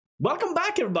Welcome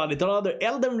back everybody to another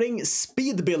Elden Ring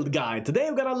speed build guide.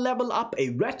 Today we're gonna level up a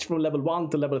wretch from level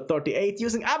 1 to level 38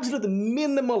 using absolute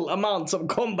minimal amounts of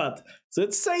combat. So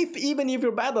it's safe even if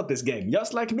you're bad at this game,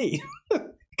 just like me.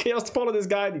 Just follow this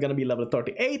guide, you're gonna be level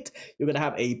 38. You're gonna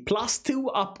have a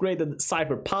 +2 upgraded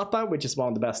Cipher Pata, which is one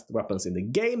of the best weapons in the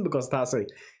game because it has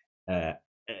an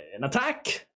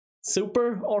attack,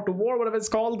 super, art of war, whatever it's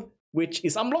called, which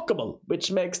is unblockable,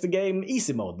 which makes the game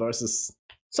easy mode versus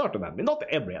certain enemy, not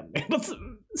every enemy, but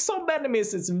some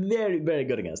enemies it's very, very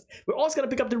good against. We're also going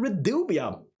to pick up the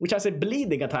Reduvia, which has a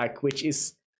bleeding attack, which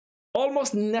is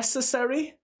almost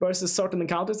necessary versus certain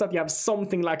encounters that you have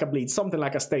something like a bleed, something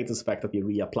like a status effect that you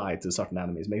reapply to certain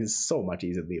enemies. Makes it so much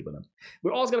easier to deal with them.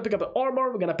 We're also going to pick up the armor.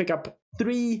 We're going to pick up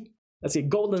 3, let's see,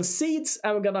 golden seeds,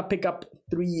 and we're going to pick up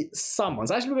 3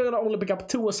 summons. Actually, we're going to only pick up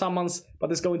 2 summons, but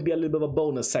there's going to be a little bit of a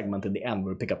bonus segment in the end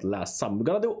where we pick up the last summon. We're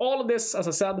going to do all of this, as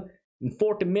I said, in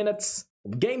 40 minutes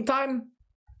of game time.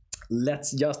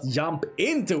 Let's just jump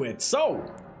into it. So,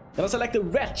 gonna select a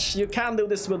wretch. You can do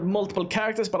this with multiple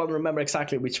characters, but I don't remember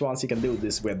exactly which ones you can do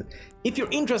this with. If you're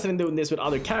interested in doing this with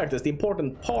other characters, the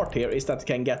important part here is that you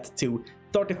can get to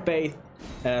 30 faith,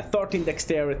 13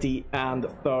 dexterity, and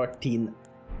 13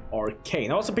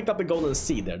 arcane. I also picked up the golden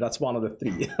seed there. That's one of the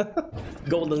 3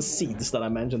 golden seeds that I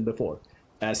mentioned before.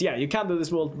 So yeah, you can do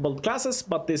this with multiple classes,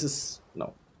 but this is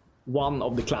one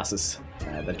of the classes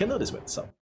that can do this with, so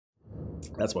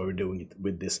that's why we're doing it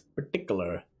with this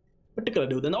particular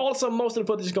dude. And also most of the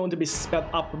footage is going to be sped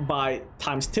up by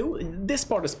 ×2. This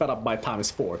part is sped up by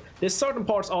 ×4. There's certain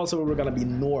parts also where we're gonna be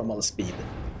normal speed,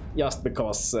 just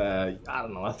because I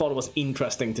don't know, I thought it was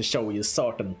interesting to show you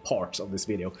certain parts of this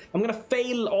video. I'm gonna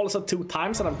fail also 2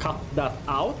 times and I've cut that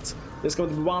out. There's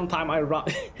going to be one time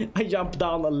I jump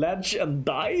down a ledge and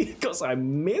die because I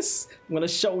miss. I'm gonna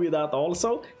show you that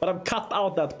also, but I've cut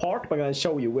out that part. But I'm gonna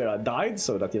show you where I died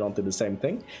so that you don't do the same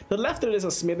thing. To the left there is a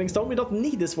smithing stone. We don't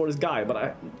need this for this guy,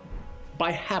 but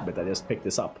by habit I just pick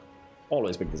this up.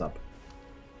 Always pick this up.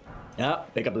 Yeah,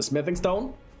 pick up the smithing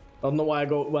stone. Don't know why I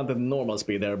went at normal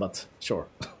speed there, but sure.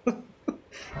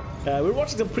 We're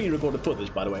watching some pre-recorded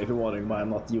footage, by the way, if you're wondering why I'm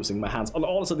not using my hands. And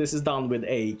also, this is done with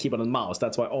a keyboard and mouse.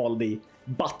 That's why all the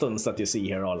buttons that you see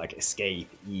here are like escape,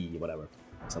 E, whatever.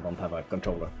 So I don't have a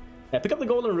controller. Pick up the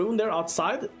golden rune there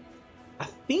outside. I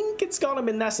think it's gonna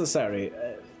be necessary.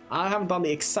 I haven't done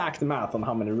the exact math on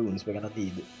how many runes we're gonna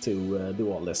need to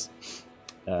do all this.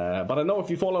 But I know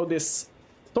if you follow this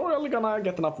tutorial, you're gonna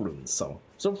get enough runes. So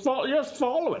just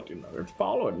follow it, you know.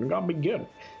 Follow it, you're gonna be good.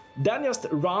 Then just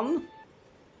run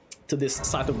to this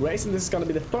site of grace, and this is gonna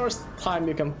be the first time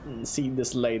you can see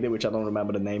this lady, which I don't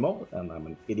remember the name of, and I'm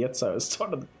an idiot, so I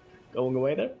started going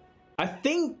away there. I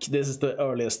think this is the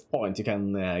earliest point you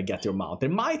can get your mount. There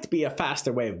might be a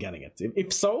faster way of getting it.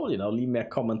 If so, you know, leave me a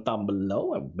comment down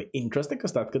below. I would be interested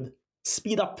because that could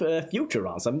speed up future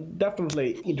runs. I'm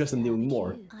definitely interested in doing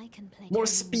more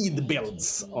speed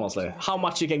builds, honestly. How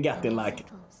much you can get in like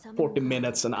 40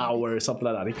 minutes, an hour, something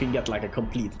like that. You can get like a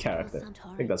complete character.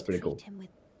 I think that's pretty cool.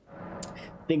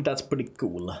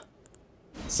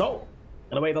 So,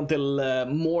 gonna wait until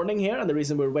morning here, and the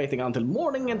reason we're waiting until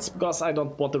morning is because I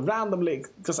don't want to randomly,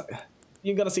 because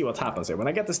you're gonna see what happens here. When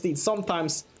I get the steed,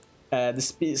 sometimes the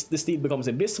steed becomes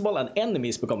invisible and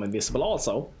enemies become invisible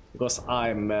also, because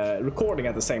I'm recording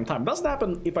at the same time. It doesn't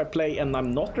happen if I play and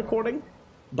I'm not recording,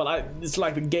 but it's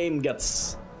like the game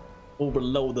gets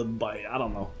overloaded by, I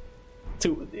don't know,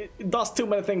 it does too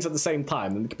many things at the same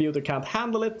time and the computer can't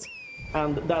handle it.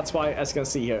 And that's why, as you can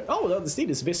see here, oh, the steed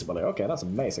is visible here. Okay, that's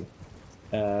amazing.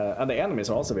 And the enemies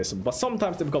are also visible, but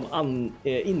sometimes they become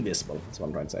invisible. That's what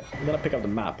I'm trying to say. I'm gonna pick up the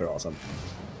map here also.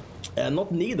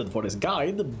 Not needed for this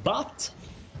guide, but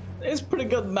it's a pretty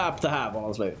good map to have,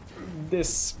 honestly.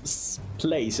 This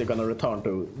place you're gonna return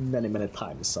to many, many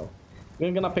times. So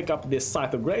we're gonna pick up this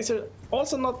site of grace here.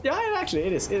 Also not, yeah, actually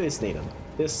it is needed.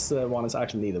 This one is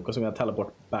actually needed because we're gonna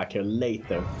teleport back here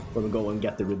later when we go and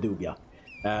get the Reduvia.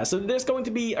 So there's going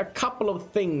to be a couple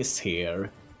of things here.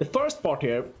 The first part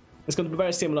here is going to be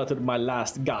very similar to my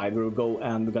last guide, where we go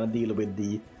and we're going to deal with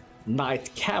the Knight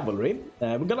Cavalry.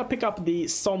 We're going to pick up the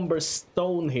Somber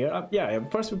Stone here.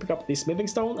 First we pick up the Smithing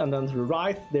Stone, and then to the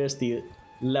right there's the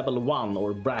level 1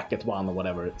 or bracket 1 or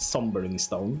whatever, Somber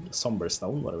Stone,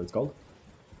 whatever it's called,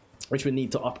 which we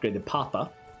need to upgrade the Pata.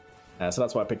 So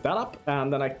that's why I picked that up,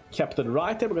 and then I kept it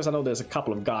right there because I know there's a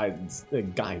couple of guys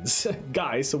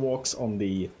who walks on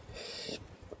the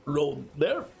road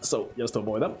there, so just to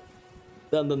avoid them.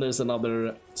 Then there's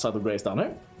another site of grace down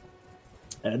here.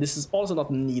 This is also not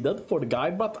needed for the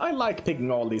guide, but I like picking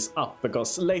all these up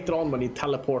because later on when you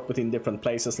teleport between different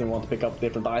places and you want to pick up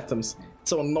different items,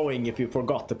 it's so annoying if you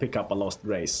forgot to pick up a lost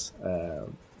grace.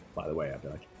 By the way, I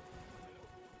feel like.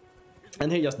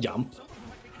 And here, just jump.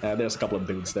 There's a couple of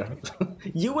dudes there.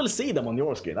 You will see them on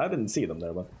your screen. I didn't see them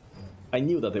there, but I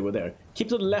knew that they were there. Keep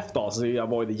to the left also so you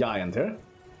avoid the giant here.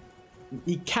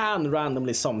 He can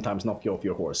randomly sometimes knock you off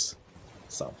your horse.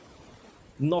 So,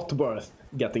 not worth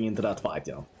getting into that fight,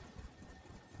 you know.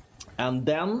 And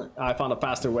then I found a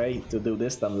faster way to do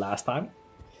this than last time.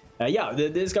 Yeah,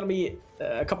 there's gonna be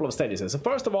a couple of stages here. So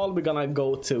first of all, we're gonna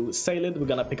go to Caelid. We're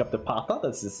gonna pick up the Pata.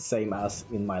 That's the same as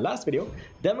in my last video.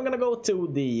 Then we're gonna go to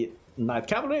the Knight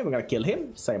Cavalry. We're gonna kill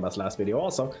him, same as last video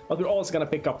also. But we're also gonna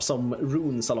pick up some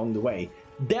runes along the way.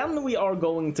 Then we are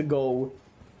going to go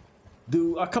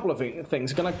do a couple of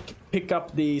things. We're gonna pick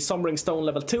up the Somber Stone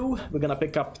level 2. We're gonna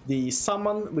pick up the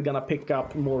summon. We're gonna pick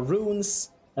up more runes.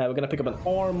 We're gonna pick up an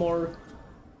armor.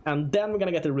 And then we're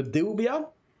gonna get the Reduvia.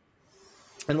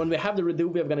 And when we have the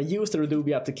Reduvia, we're gonna use the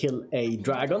Reduvia to kill a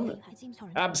dragon.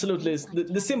 Absolutely,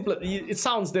 the simple. It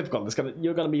sounds difficult.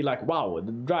 You're gonna be like, wow,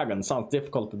 the dragon sounds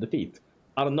difficult to defeat.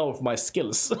 I don't know if my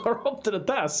skills are up to the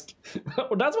task.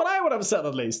 Or that's what I would have said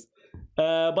at least.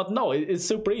 But no, it's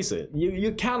super easy.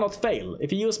 You cannot fail.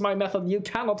 If you use my method, you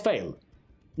cannot fail.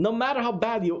 No matter how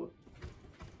bad you...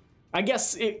 I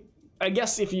guess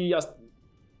if you just...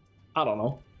 I don't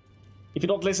know. If you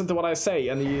don't listen to what I say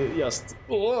and you just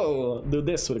do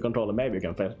this with the controller, maybe you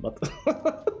can fail. But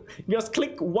you just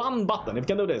click one button. If you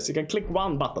can do this, you can click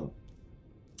one button.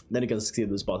 Then you can succeed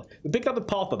with the spot. We picked up the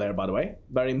Pata there, by the way.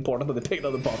 Very important that we picked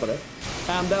up the Pata there.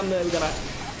 And then we're gonna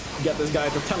get this guy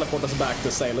to teleport us back to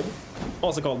Caelid.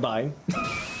 Also called dying.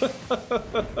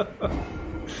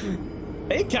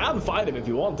 You can fight him if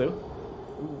you want to.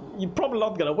 You're probably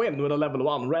not gonna win with a level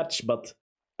 1 wretch, but...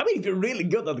 I mean, if you're really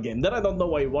good at the game, then I don't know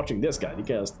why you're watching this guy. You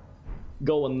can just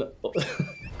go and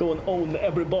own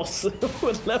every boss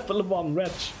with level 1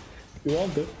 wretch if you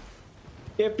want to.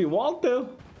 If you want to.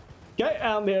 Okay,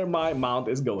 and here my mount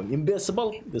is going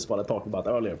invisible. This is what I talked about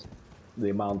earlier.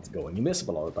 The mount going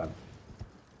invisible all the time.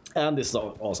 And this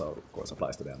also, of course,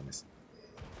 applies to the enemies.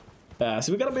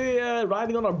 So we're gonna be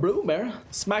riding on our broom here,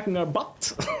 smacking our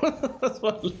butt. That's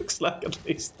what it looks like, at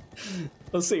least.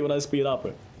 Let's see when I speed up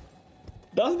here.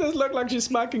 Doesn't this look like she's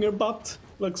smacking her butt?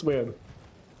 Looks weird.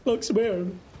 Looks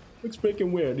weird. Looks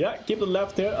freaking weird. Yeah, keep the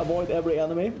left here. Avoid every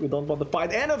enemy. We don't want to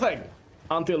fight anything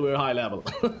until we're high level.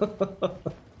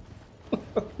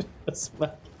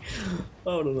 Smack. I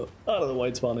don't know. I don't know why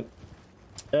it's funny.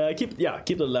 Keep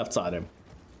the left side here.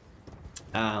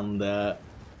 And we're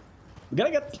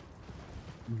gonna get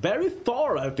very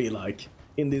far, I feel like,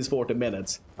 in these 40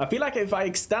 minutes. I feel like if I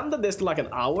extended this to like an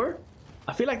hour,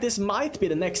 I feel like this might be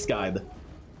the next guide.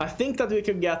 I think that we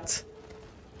could get...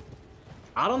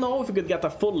 I don't know if we could get a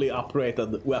fully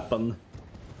upgraded weapon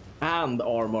and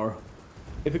armor.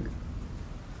 If we...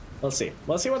 We'll see.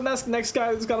 We'll see what next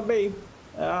guide is gonna be.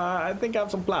 I think I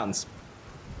have some plans.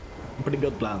 Pretty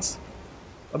good plans.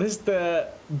 But this is the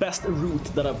best route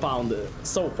that I've found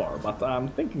so far. But I'm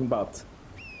thinking about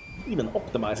even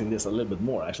optimizing this a little bit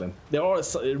more, actually. There are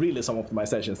really some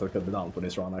optimizations that could be done for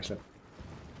this run, actually.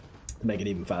 To make it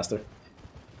even faster.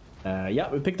 Yeah,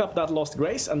 we picked up that Lost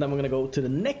Grace, and then we're gonna go to the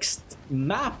next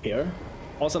map here.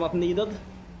 Also not needed.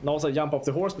 And also jump off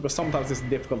the horse, because sometimes it's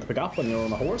difficult to pick up when you're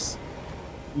on a horse.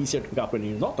 Easier to pick up when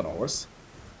you're not on a horse.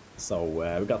 So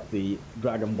we got the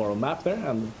Dragonbarrrow map there,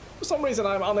 and for some reason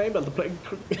I'm unable to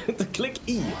to click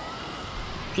E.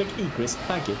 Click E, Chris.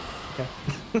 Thank you. Okay.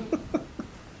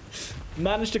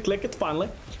 Managed to click it finally.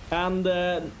 And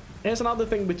here's another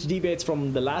thing which deviates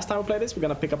from the last time we played this. We're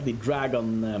gonna pick up the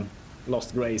Dragon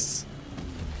Lost Grace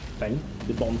thing,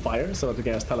 the bonfire, so that we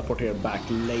can just teleport here back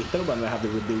later when we have the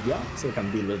Reduvia, so we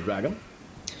can deal with the dragon.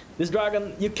 This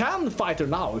dragon, you can fight her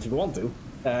now if you want to.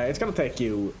 It's gonna take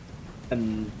you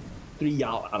 3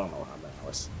 hours, I don't know how many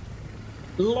hours.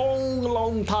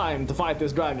 Long time to fight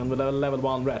this dragon with a level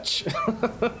 1 wretch.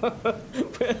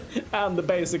 And the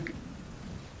basic,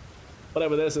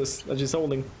 whatever this is that she's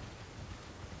holding.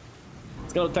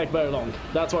 It's gonna take very long.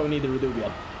 That's why we need the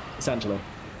Reduvia, essentially.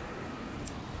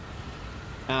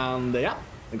 And yeah,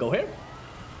 we go here.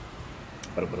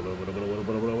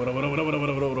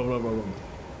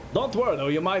 Don't worry though,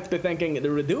 you might be thinking the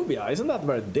Reduvia, isn't that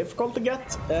very difficult to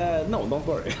get? No, don't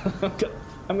worry.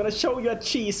 I'm gonna show you a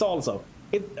cheese also.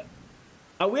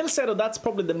 I will say that that's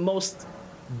probably the most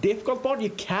difficult part.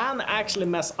 You can actually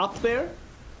mess up there.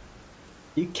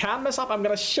 You can mess up. I'm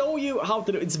gonna show you how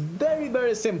to do it. It's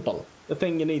very simple, the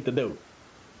thing you need to do.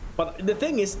 But the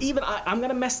thing is, even I'm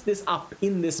gonna mess this up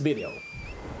in this video.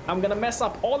 I'm gonna mess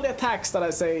up all the attacks that I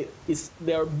say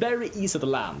they are very easy to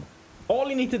land. All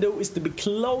you need to do is to be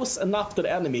close enough to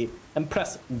the enemy and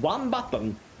press one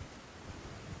button.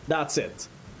 That's it.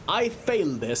 I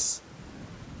failed this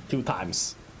 2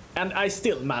 times. And I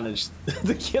still managed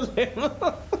to kill him.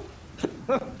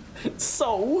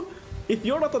 So, if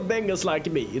you're not a dingus like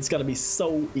me, it's gonna be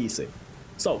so easy.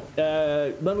 So,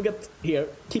 when we get here,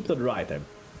 keep to the right there.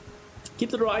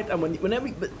 Keep to the right, and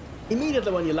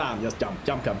immediately when you land, just jump.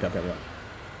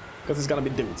 Because it's gonna be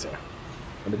dudes here.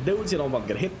 And the dudes, you don't want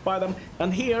to get hit by them.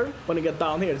 And here, when you get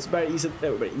down here, it's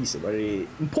very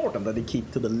important that you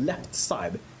keep to the left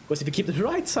side. Because if you keep to the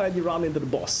right side, you run into the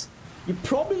boss. You're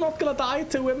probably not gonna die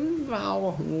to him.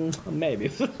 Well,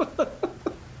 maybe.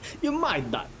 You might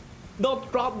die.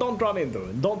 Don't run into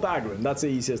him. Don't aggro him. That's the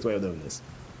easiest way of doing this.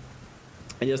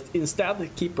 And just instead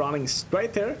keep running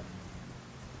straight here.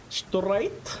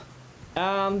 Straight.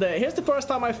 And here's the first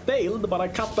time I failed, but I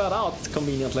cut that out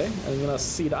conveniently. I'm gonna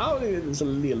see that out. It's a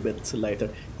little bit later.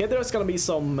 Here there's gonna be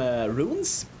some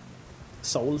runes.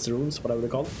 Souls, runes, whatever they're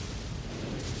called.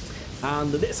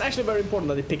 And it's actually very important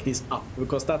that you pick these up,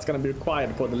 because that's gonna be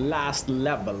required for the last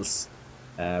levels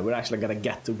we're actually gonna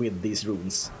get with these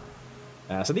runes.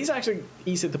 So these are actually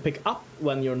easy to pick up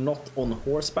when you're not on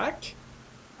horseback.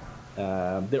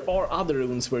 There are other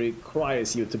runes where it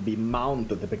requires you to be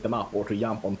mounted to pick them up or to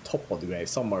jump on top of the grave.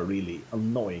 Some are really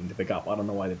annoying to pick up. I don't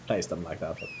know why they placed them like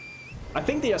that, but I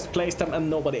think they just placed them and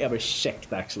nobody ever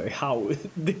checked actually how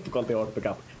difficult they are to pick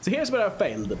up. So here's where I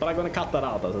failed, but I'm gonna cut that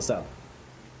out as I said.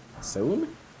 Soon.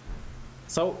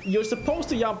 So you're supposed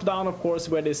to jump down, of course,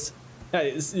 where this...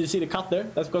 you see the cut there?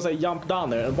 That's because I jumped down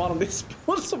there, and one of these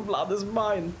pools of blood is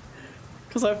mine.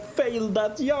 Because I failed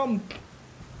that jump.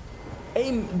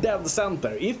 Aim dead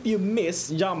center. If you miss,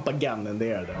 jump again in the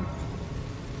air then.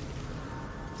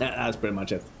 That's pretty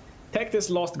much it. Take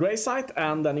this lost grey site,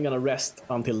 and then you're gonna rest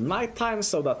until nighttime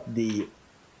so that the...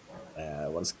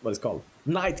 what is called?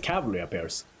 Night Cavalry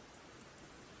appears.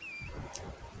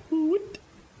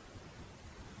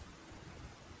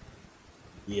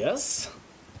 Yes.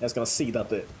 I'm just gonna see that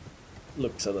the...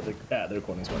 Look so that the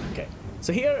recording's working. Okay.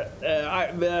 So here,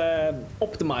 I've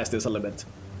optimized this a little bit.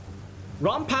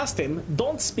 Run past him,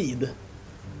 don't speed.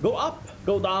 Go up,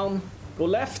 go down, go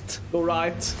left, go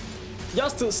right.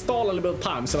 Just to stall a little bit of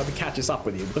time so that he catches up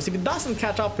with you. Because if he doesn't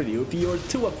catch up with you, if you're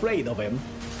too afraid of him,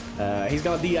 he's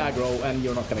gonna de-aggro and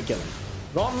you're not gonna kill him.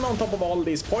 Run on top of all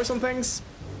these poison things.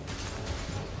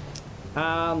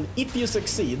 And if you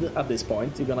succeed at this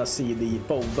point, you're gonna see the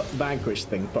foe vanquish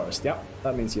thing first. Yeah,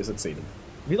 that means you succeeded.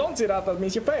 If you don't see that, that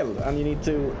means you failed. And you need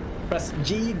to press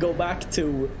G, go back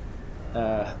to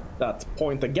that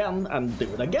point again and do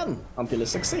it again until you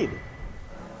succeed.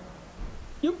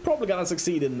 You're probably gonna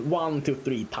succeed in 1 to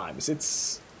 3 times.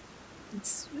 It's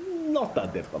not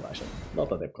that difficult actually. Not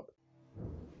that difficult.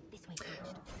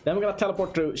 Then we're gonna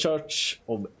teleport to Church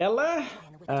of Elle.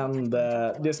 And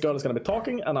this girl is gonna be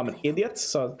talking, and I'm an idiot,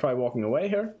 so I'll try walking away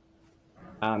here.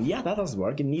 And yeah, that doesn't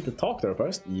work. You need to talk to her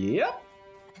first. Yep.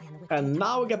 And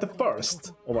now we get the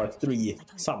first of our 3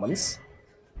 summons.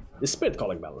 The Spirit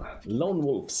Calling Bell. Lone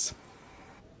Wolves.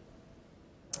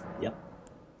 Yep.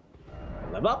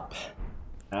 Level up.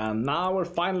 And now we're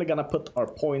finally gonna put our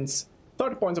points,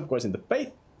 30 points of course, into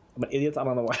Faith. I'm an idiot, I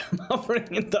don't know why I'm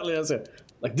offering intelligence here.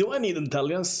 Like, do I need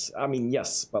intelligence? I mean,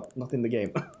 yes, but not in the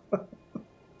game.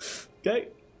 Okay.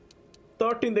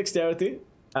 13 Dexterity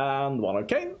and 1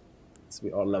 Arcane. So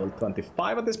we are level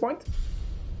 25 at this point.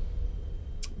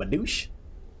 Badoosh.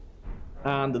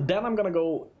 And then I'm gonna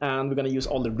go and we're gonna use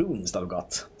all the runes that I've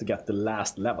got to get the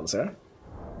last levels here.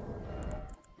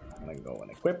 I'm gonna go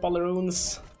and equip all the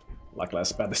runes. Luckily I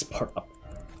sped this part up.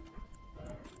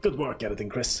 Good work editing,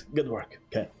 Chris. Good work.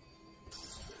 Okay.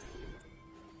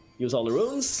 Use all the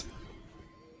runes.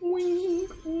 Wink,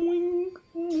 wink,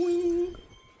 wink,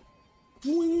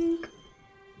 wink.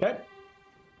 Okay.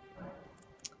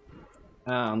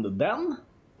 And then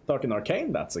 13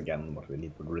 Arcane. That's again what we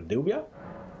need for Reduvia.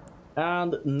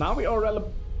 And now we are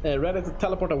ready to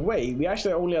teleport away. We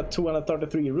actually only have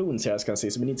 233 runes here, as you can see,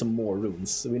 so we need some more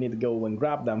runes. So we need to go and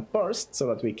grab them first so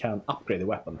that we can upgrade the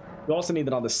weapon. We also need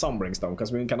another Somber Stone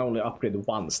because we can only upgrade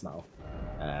once now.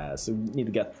 So we need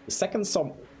to get the second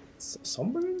Somber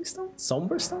Stone?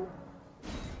 Somber Stone?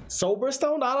 Sober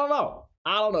Stone? I don't know.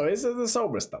 I don't know. Is it a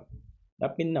Sober Stone?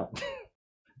 Let me know.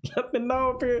 Let me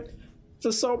know if it's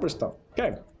a Sober Stone.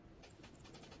 Okay.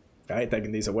 Okay,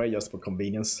 taking these away just for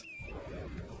convenience.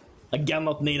 Again,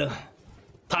 not needed.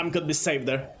 Time could be saved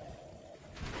there.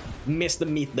 Missed the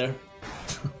meat there.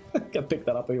 Can pick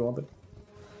that up if you wanted.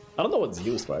 I don't know what it's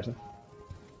used for actually.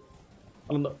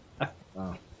 I don't know.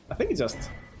 I think it's just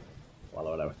Well,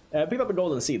 whatever. Picked up a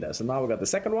golden seed there, so now we got the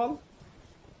second one.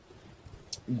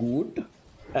 Good.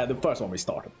 The first one we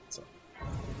started, so.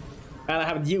 And I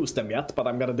haven't used them yet, but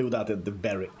I'm gonna do that at the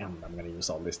very end. I'm gonna use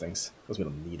all these things, because we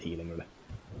don't need healing really.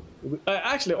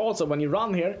 Actually, also, when you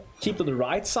run here, keep to the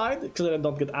right side, because I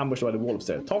don't get ambushed by the wolves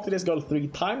there. Talk to this girl 3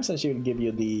 times, and she will give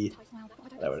you the...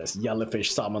 Whatever it is,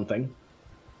 jellyfish summon thing.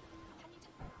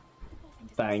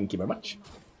 Thank you very much.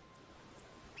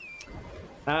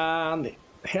 And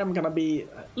here I'm gonna be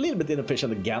a little bit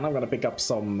inefficient again. I'm gonna pick up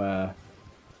some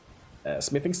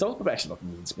smithing stones, but we actually don't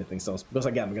need smithing stones, because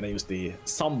again, we're gonna use the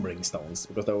Sombering Stones,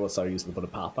 because those are useful for the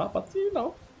Pata, but you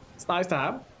know, it's nice to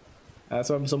have.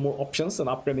 So I have some more options and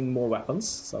upgrading more weapons,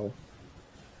 so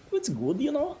it's good,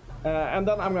 you know. And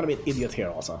then I'm gonna be an idiot here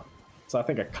also, so I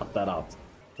think I cut that out.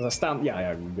 Because I stand,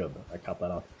 yeah, good, I cut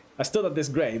that out. I stood at this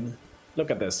grave, look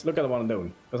at this, look at what I'm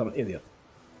doing, because I'm an idiot.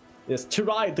 Just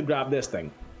tried to grab this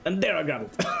thing, and there I got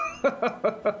it.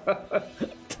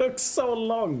 It took so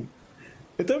long.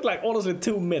 It took like honestly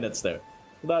 2 minutes there.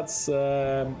 That's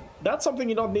something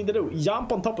you don't need to do.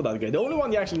 Jump on top of that grade. The only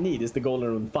one you actually need is the golden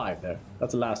rune 5 there.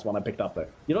 That's the last one I picked up there.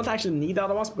 You don't actually need the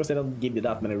other ones because they don't give you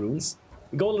that many runes.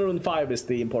 The golden rune 5 is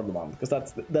the important one because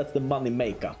that's the money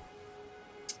maker.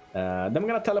 Then we're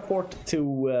gonna teleport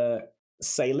to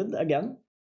Caelid again,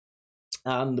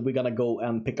 and we're gonna go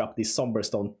and pick up the Somber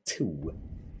Stone 2.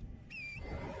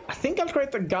 I think I'll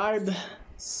create a guide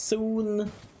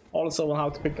soon. Also on how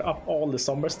to pick up all the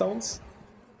Somber Stones.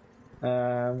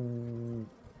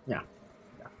 Yeah.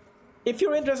 If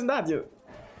you're interested in that, you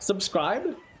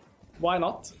subscribe. Why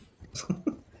not?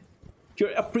 If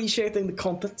you're appreciating the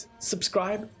content,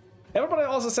 subscribe. Everybody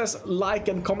also says like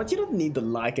and comment. You don't need to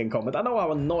like and comment. I know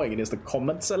how annoying it is to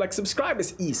comment. So like subscribe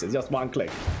is easy, just one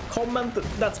click. Comment,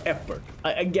 that's effort.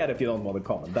 I get if you don't want to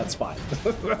comment, that's fine.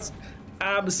 That's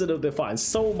absolutely fine.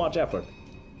 So much effort.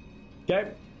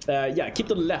 Okay. Yeah, keep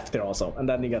to the left here also, and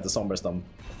then you get the Somber Stone.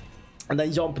 And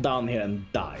then jump down here and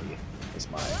die. Is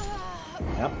my...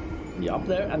 Yep, jump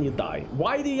there and you die.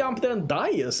 Why do you jump there and die,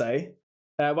 you say?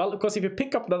 Well, because if you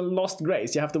pick up the Lost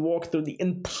Grace, you have to walk through the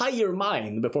entire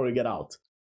mine before you get out.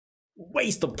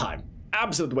 Waste of time.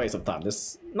 Absolute waste of time.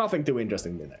 There's nothing too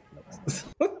interesting in there.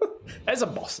 There's a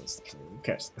boss and stuff, who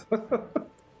cares?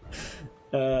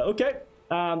 Okay,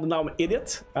 and now I'm an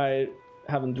idiot. I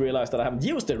haven't realized that I haven't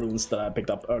used the runes that I picked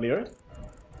up earlier.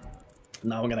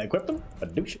 Now I'm gonna equip them.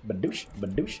 Badoosh, badoosh,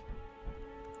 badoosh.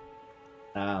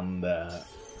 And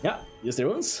yeah, use the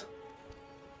runes.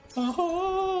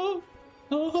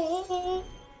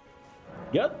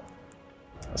 Good.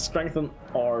 Strengthen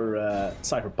our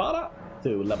Cipher Pata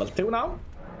to level 2 now.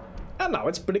 And now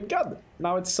it's pretty good.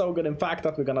 Now it's so good, in fact,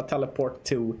 that we're gonna teleport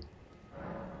to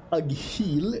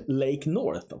Caelid Lake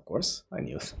North, of course. I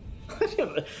knew it.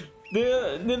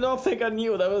 Did not think I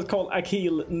knew that it was called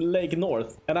Caelid Lake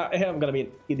North. And I'm gonna be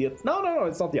an idiot. No,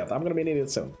 it's not yet. I'm gonna be an idiot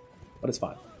soon. But it's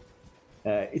fine.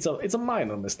 It's a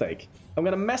minor mistake. I'm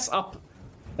gonna mess up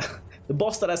the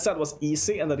boss that I said was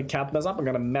easy and that you can't mess up. I'm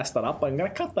gonna mess that up. I'm gonna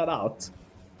cut that out.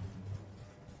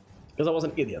 Because I was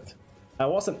an idiot. I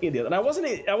was an idiot. And I was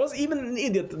even an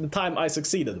idiot at the time I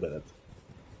succeeded with it.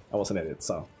 I was an idiot,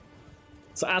 so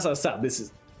as I said,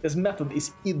 this method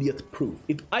is idiot proof.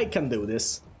 If I can do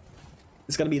this,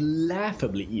 it's gonna be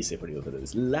laughably easy for you to do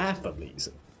this. Laughably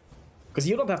easy. Because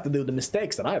you don't have to do the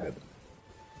mistakes that I did.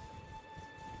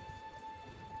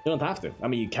 You don't have to. I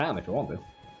mean, you can if you want to.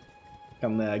 I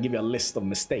can give you a list of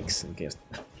mistakes in case.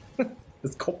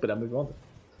 Just copy them if you want to.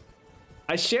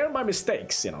 I share my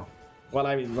mistakes, you know. Well,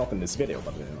 I mean, not in this video,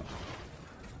 but you know.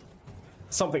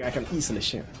 Something I can easily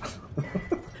share.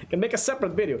 Can make a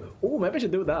separate video. Oh, maybe I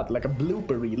should do that, like a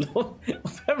blooper reel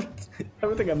of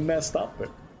everything I messed up with.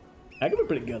 That could be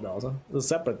pretty good also. It's a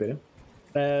separate video.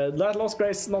 That Lost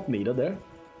Grace not needed there.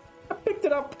 I picked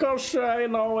it up because, you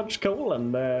know, it's cool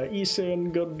and easy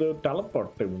and good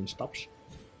teleport to and stuff.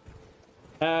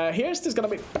 Here's this gonna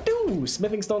be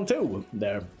Smithing Stone 2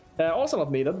 there. Also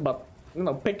not needed, but, you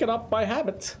know, pick it up by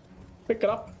habit. Pick it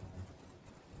up.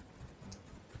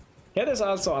 Here there's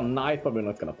also a knight, but we're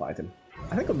not gonna fight him.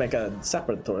 I think we'll make a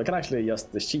separate tutorial. I can actually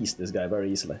just cheese this guy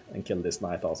very easily and kill this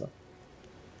knight also.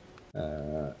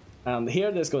 And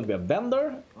here there's going to be a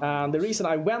vendor. And the reason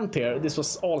I went here, this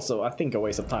was also, I think, a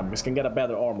waste of time, because you can get a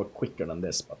better armor quicker than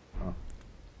this. But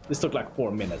this took like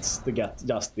 4 minutes to get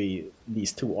just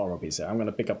these 2 armor pieces. I'm going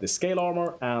to pick up the scale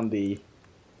armor and the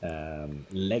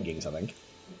leggings, I think.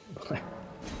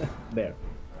 There.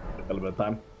 A little bit of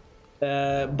time.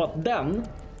 But then,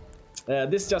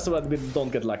 this is just so that we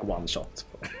don't get like one shot.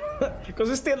 Because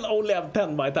we still only have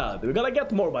 10 vitality. We're gonna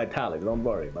get more vitality, don't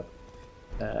worry. But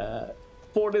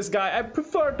for this guy. I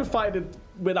prefer to fight it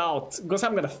without, because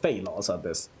I'm gonna fail also at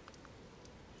this.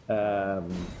 I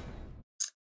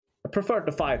prefer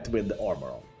to fight with the armor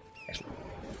on, actually.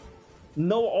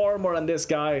 No armor on this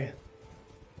guy.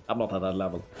 I'm not at that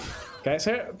level. Okay,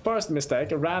 so here, first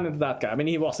mistake, I ran into that guy. I mean,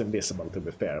 he was invisible, to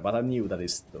be fair, but I knew that he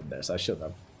stood there, so I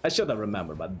should have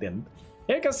remembered, but didn't.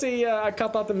 Here you can see I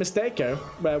cut out the mistake here,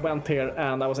 where I went here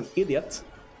and I was an idiot.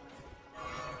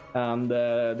 And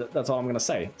that's all I'm gonna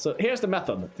say. So here's the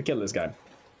method to kill this guy.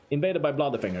 Invaded by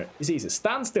Bloodyfinger. It's easy.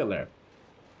 Stand still there.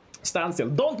 Stand still.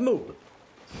 Don't move.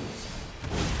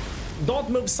 Don't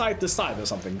move side to side or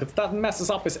something, because that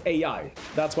messes up his AI.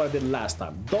 That's what I did last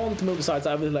time. Don't move side to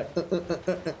side. I was like,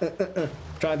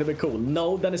 trying to be cool.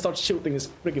 No, then he starts shooting his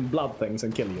freaking blood things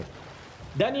and kill you.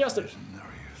 Then you just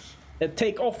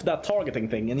take off that targeting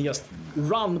thing and you just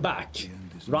run back.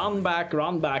 Run back,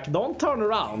 run back. Don't turn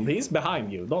around. He's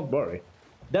behind you. Don't worry.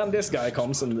 Then this guy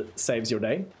comes and saves your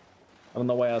day. I don't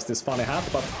know why he has this funny hat,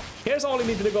 but here's all you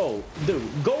need to do.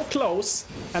 Go close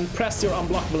and press your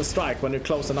unblockable strike when you're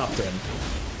close enough to him.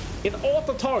 It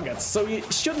auto-targets, so you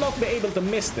should not be able to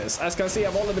miss this. As you can see,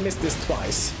 I've already missed this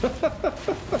twice.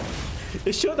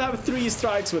 You should have 3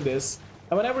 strikes with this.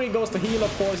 And whenever he goes to heal,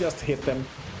 of course, just hit him.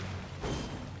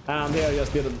 And here I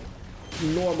just did a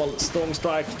normal strong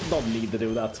strike. Don't need to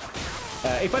do that.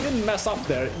 If I didn't mess up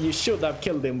there, you should have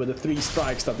killed him with the 3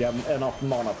 strikes that you have enough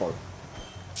mana for.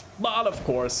 But of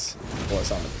course I'm a bit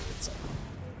so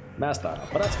messed that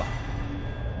up, but that's fine.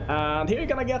 And here you're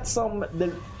gonna get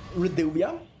the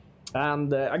Reduvia.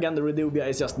 And again, the Reduvia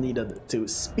is just needed to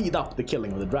speed up the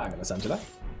killing of the dragon, essentially.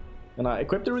 And I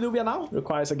equip the Reduvia now.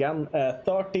 Requires again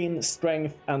 13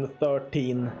 strength and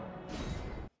 13...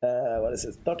 what is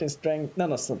it? 13 strength...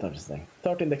 No, it's not 13 strength.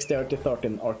 13 dexterity,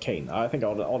 13 arcane. I think I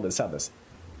already said this.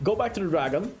 Go back to the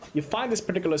dragon. You find this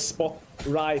particular spot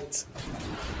right...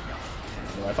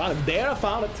 I found it. There I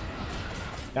found it.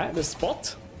 Okay, this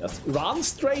spot. Just run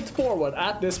straight forward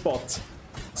at this spot.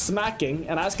 Smacking.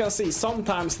 And as you can see,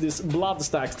 sometimes this blood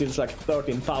stack deals like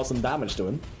 13,000 damage to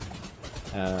him.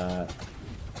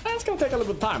 It's gonna take a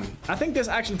little bit of time. I think this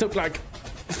actually took like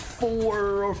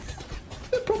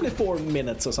probably 4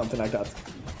 minutes or something like that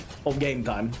of game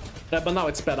time. But now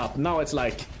it's sped up. Now it's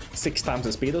like 6 times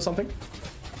the speed or something.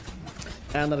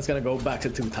 And then it's gonna go back to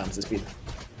 2 times the speed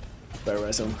very,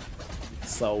 very soon.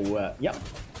 So, yeah.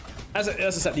 As I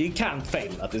said, you can't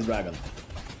fail at this dragon.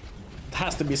 It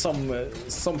has to be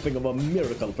something of a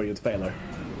miracle for you to fail her.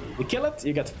 You kill it,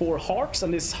 you get 4 hearts,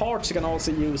 and these hearts you can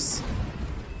also use...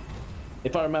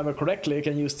 If I remember correctly, you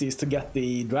can use these to get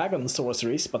the dragon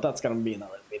sorceries, but that's gonna be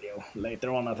another video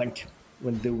later on, I think.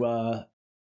 We'll do a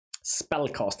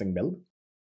spellcasting build.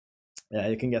 Yeah,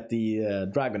 you can get the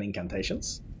dragon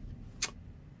incantations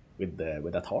with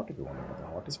that heart, if you want to know what the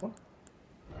heart is for.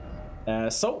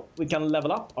 So we can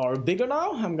level up our vigor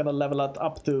now. I'm gonna level it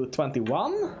up to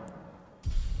 21.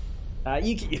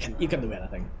 You can do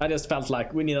anything. I just felt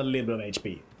like we need a little bit of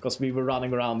HP because we were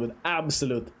running around with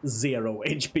absolute 0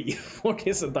 HP for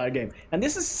this entire game. And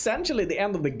this is essentially the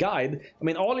end of the guide. I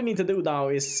mean, all you need to do now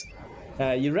is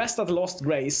you rest at Lost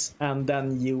Grace and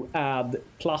then you add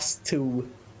 +2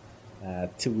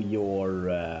 to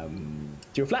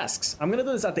your flasks. I'm gonna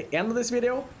do this at the end of this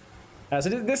video. So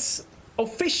this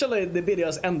officially the video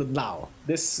has ended now.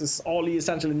 This is all you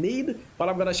essentially need, but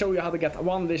I'm gonna show you how to get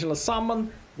 1 additional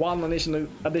summon, 1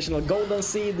 additional golden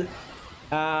seed,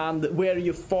 and where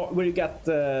you get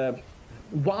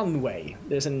one way.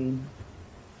 There's an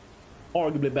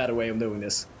arguably better way of doing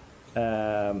this.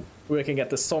 Where you can get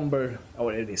the somber... Oh,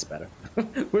 it is better.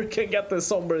 Where you can get the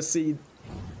somber seed...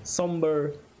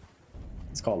 Somber...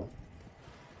 It's called...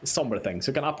 Somber thing, so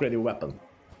you can upgrade your weapon.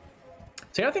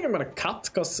 So yeah, I think I'm gonna cut,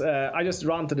 because I just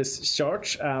ran to this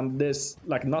church, and there's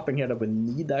like nothing here that we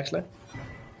need, actually.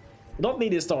 We don't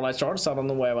need this Starlight Shard, so I don't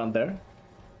know why I went there.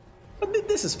 But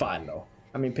this is fine, though.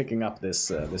 I mean, picking up this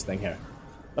this thing here.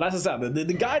 But as I said,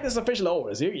 the guide is officially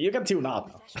over, so you can tune out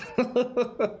now.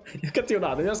 You can tune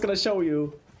out. I'm just gonna show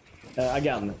you,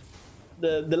 again,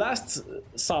 the last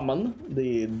summon,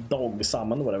 the dog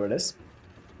summon, whatever it is.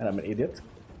 And I'm an idiot.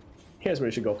 Here's where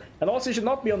you should go. And also, you should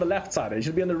not be on the left side. You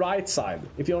should be on the right side.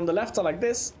 If you're on the left side like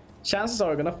this, chances are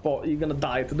you're gonna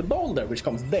die to the boulder, which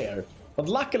comes there. But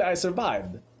luckily, I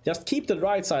survived. Just keep to the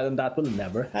right side, and that will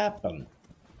never happen.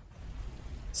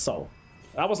 So,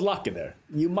 I was lucky there.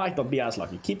 You might not be as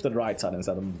lucky. Keep to the right side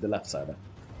instead of the left side.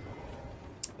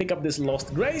 Pick up this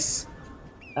Lost Grace.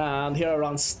 And here I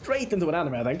run straight into an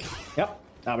enemy, I think. Yep.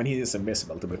 I mean, he is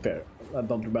invisible, to be fair. I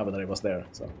don't remember that he was there,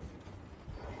 so...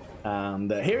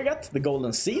 And here you get the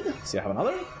golden seed, so you have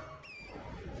another.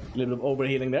 A little bit of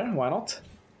overhealing there, why not?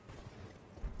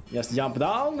 Just jump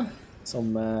down.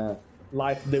 Some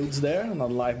light dudes there,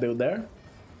 another light dude there.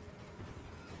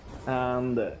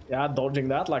 And yeah, dodging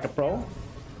that like a pro.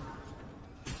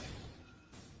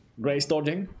 Grace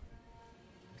dodging.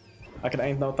 Like it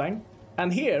ain't no thing.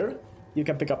 And here, you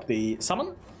can pick up the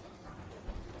summon.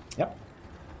 Yep.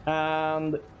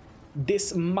 And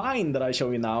this mine that I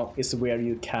show you now is where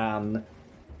you can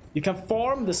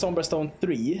farm the Somber Stone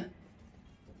 3.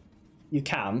 You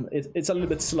can. It's a little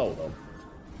bit slow though.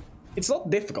 It's not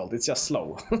difficult, it's just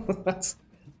slow.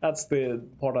 That's the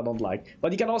part I don't like.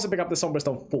 But you can also pick up the Somber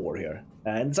Stone 4 here.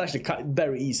 And it's actually a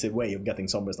very easy way of getting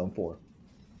Somber Stone 4.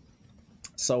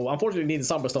 So unfortunately you need the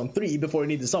Somber Stone 3 before you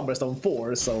need the Somber Stone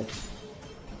 4, so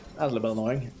that's a little bit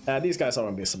annoying. These guys are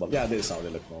invisible. Yeah, this is how they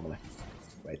look normally.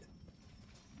 Wait.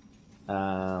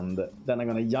 And then I'm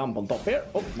gonna jump on top here.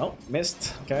 Oh, no,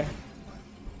 missed. Okay.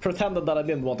 Pretended that I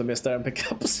didn't want to miss there and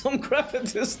pick up some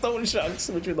gravity stone chunks,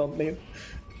 which we don't need.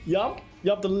 Jump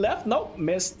to the left. No,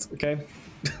 missed. Okay.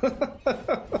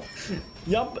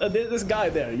 Jump. This guy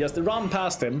there. Just run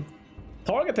past him.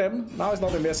 Target him. Now he's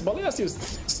not invisible. Just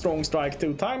use strong strike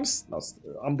 2 times. No,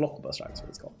 unblockable strike, that's what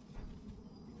it's called.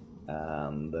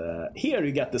 And here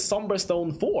you get the Somber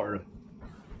Stone 4.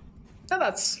 And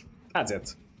that's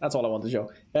it. That's all I want to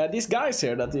show. These guys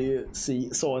here that you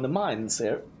saw in the mines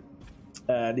here.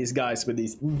 These guys with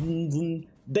these,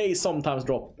 they sometimes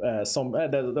drop some.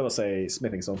 There was a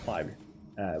smithing stone 5,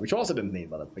 which I also didn't need,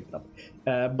 but I picked it up.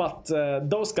 But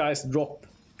those guys drop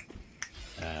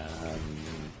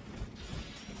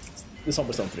the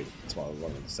Somber Stone 3. That's what I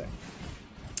wanted to say.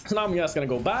 So now I'm just gonna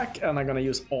go back and I'm gonna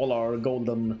use all our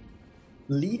golden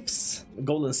leaves,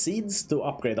 golden seeds to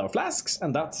upgrade our flasks,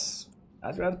 and that's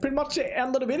pretty much the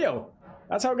end of the video.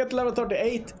 That's how I get to level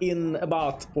 38 in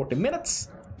about 40 minutes.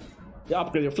 You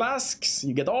upgrade your flasks,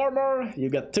 you get armor, you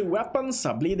get 2 weapons,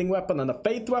 a bleeding weapon and a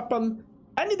faith weapon,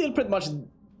 and you deal pretty much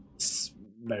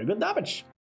very good damage.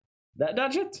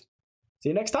 That's it. See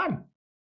you next time.